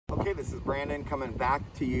Okay, this is Brandon coming back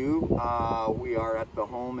to you. We are at the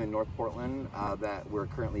home in North Portland that we're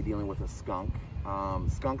currently dealing with a skunk.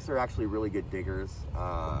 Skunks are actually really good diggers,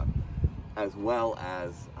 as well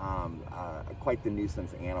as quite the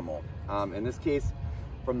nuisance animal. In this case,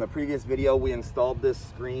 from the previous video, we installed this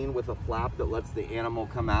screen with a flap that lets the animal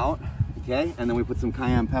come out, okay? And then we put some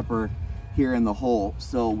cayenne pepper here in the hole.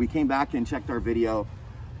 So we came back and checked our video.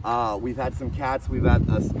 We've had some cats, we've had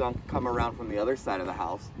a skunk come around from the other side of the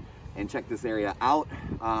house and check this area out.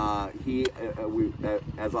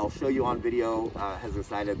 As I'll show you on video, has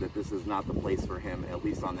decided that this is not the place for him, at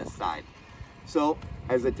least on this side. So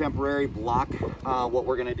as a temporary block, what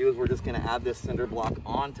we're gonna do is we're just gonna add this cinder block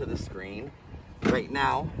onto the screen right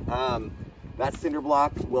now. That cinder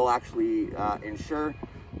block will actually ensure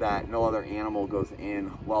that no other animal goes in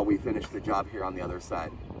while we finish the job here on the other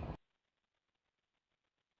side.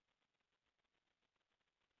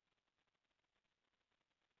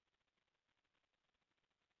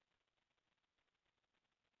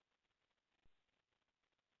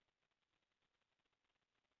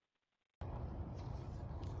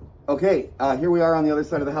 Okay, here we are on the other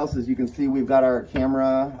side of the house. As you can see, we've got our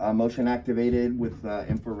camera motion activated with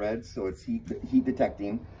infrared, so it's heat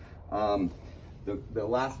detecting. The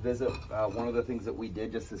last visit, one of the things that we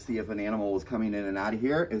did just to see if an animal was coming in and out of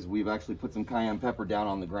here is we've actually put some cayenne pepper down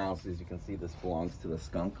on the ground. So as you can see, this belongs to the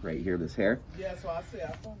skunk right here, this hair. Yeah, so I see.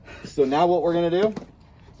 So now what we're gonna do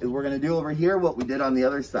is we're gonna do over here what we did on the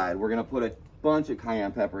other side. We're gonna put a bunch of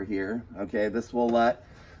cayenne pepper here, okay? This will let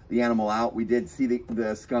the animal out. We did see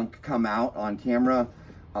the skunk come out on camera,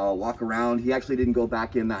 walk around. He actually didn't go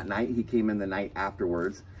back in that night. He came in the night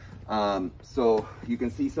afterwards. So you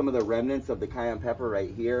can see some of the remnants of the cayenne pepper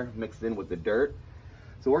right here mixed in with the dirt.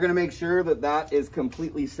 So we're gonna make sure that that is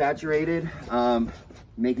completely saturated,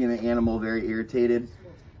 making the animal very irritated,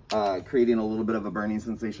 creating a little bit of a burning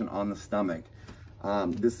sensation on the stomach.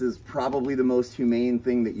 This is probably the most humane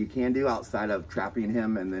thing that you can do outside of trapping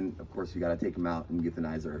him, and then of course you got to take him out and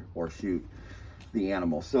euthanize or shoot the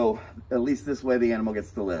animal. So at least this way the animal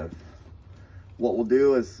gets to live. What we'll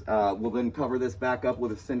do is we'll then cover this back up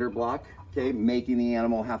with a cinder block, okay, making the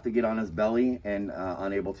animal have to get on his belly and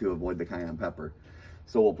unable to avoid the cayenne pepper.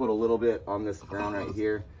 So we'll put a little bit on this ground right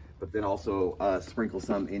here, but then also sprinkle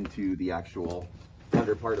some into the actual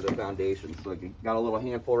under part of the foundation. So I got a little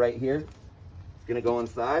handful right here. It's gonna go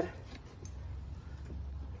inside.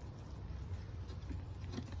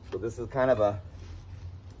 So this is kind of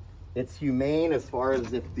it's humane as far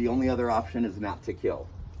as if the only other option is not to kill.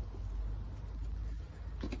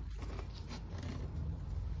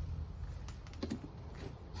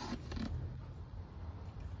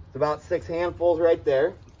 It's about 6 handfuls right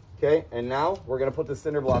there, okay? And now we're gonna put the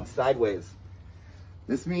cinder block sideways.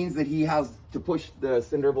 This means that he has to push the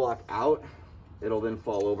cinder block out. It'll then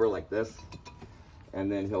fall over like this,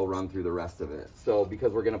 and then he'll run through the rest of it. So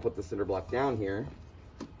because we're gonna put the cinder block down here,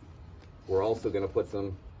 we're also gonna put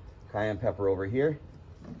some cayenne pepper over here,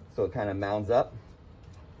 so it kind of mounds up.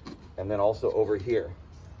 And then also over here,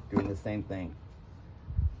 doing the same thing.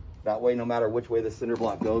 That way, no matter which way the cinder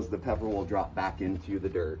block goes, the pepper will drop back into the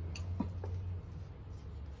dirt.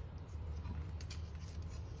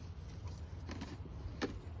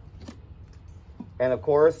 And of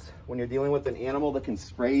course, when you're dealing with an animal that can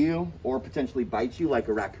spray you or potentially bite you like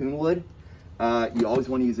a raccoon would, you always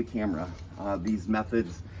want to use a camera. These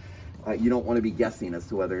methods, you don't want to be guessing as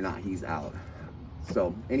to whether or not he's out.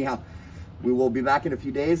 So anyhow, we will be back in a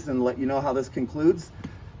few days and let you know how this concludes.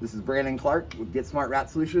 This is Brandon Clark with Get Smart Rat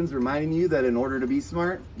Solutions, reminding you that in order to be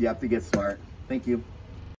smart, you have to get smart. Thank you.